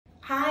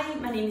Hi,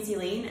 my name is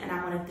Elaine and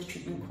I'm one of the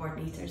treatment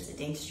coordinators at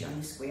Dentistry On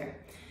The Square.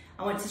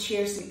 I want to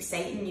share some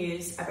exciting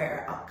news about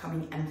our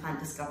upcoming Implant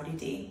Discovery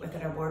Day with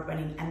our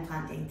award-winning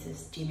implant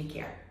dentist, Jamie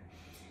Kerr.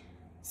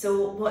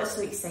 So what is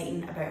so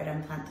exciting about our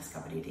Implant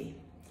Discovery Day?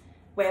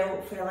 Well,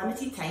 for a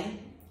limited time,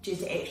 due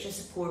to extra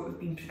support we've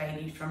been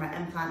provided from our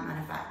implant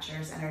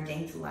manufacturers and our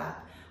dental lab,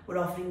 we're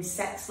offering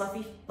 6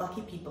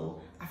 lucky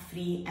people a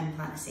free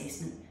implant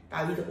assessment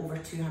valued at over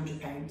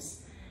 £200,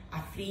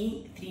 a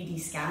free 3D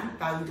scan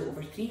valued at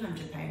over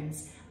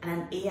 £300 and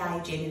an AI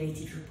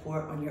generated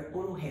report on your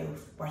oral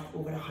health worth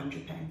over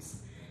 £100.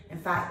 In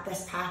fact,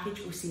 this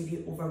package will save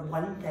you over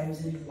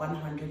 £1,100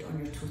 on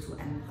your total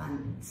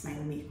implant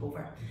smile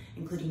makeover,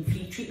 including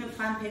free treatment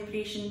plan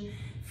preparation,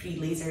 free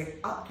laser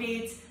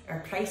upgrades, our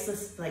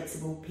priceless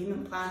flexible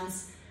payment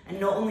plans, and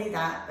not only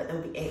that, but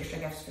there'll be extra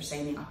gifts for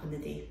signing up on the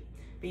day.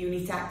 But you'll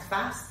need to act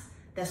fast.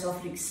 This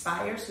offer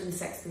expires when the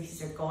 6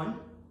 places are gone.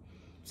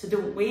 So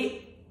don't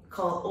wait.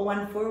 Call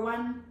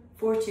 0141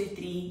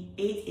 423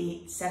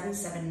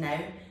 8877 now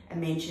and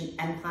mention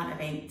Implant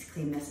Event to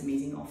claim this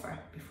amazing offer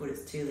before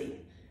it's too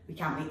late. We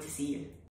can't wait to see you.